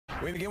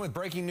We begin with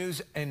breaking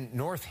news in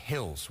North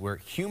Hills, where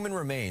human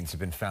remains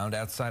have been found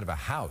outside of a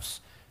house.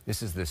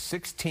 This is the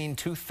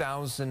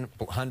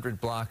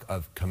 2200 block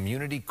of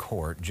Community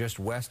Court, just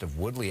west of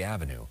Woodley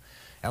Avenue.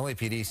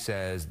 LAPD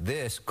says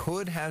this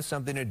could have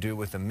something to do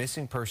with a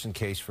missing person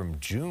case from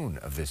June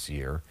of this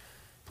year.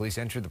 Police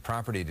entered the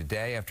property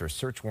today after a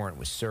search warrant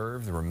was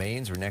served. The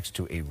remains were next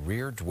to a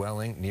rear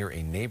dwelling near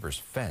a neighbor's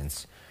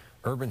fence.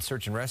 Urban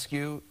Search and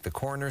Rescue, the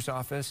coroner's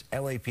office,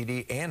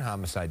 LAPD, and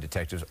homicide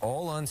detectives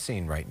all on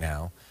scene right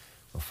now.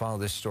 We'll follow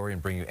this story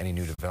and bring you any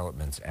new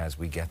developments as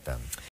we get them.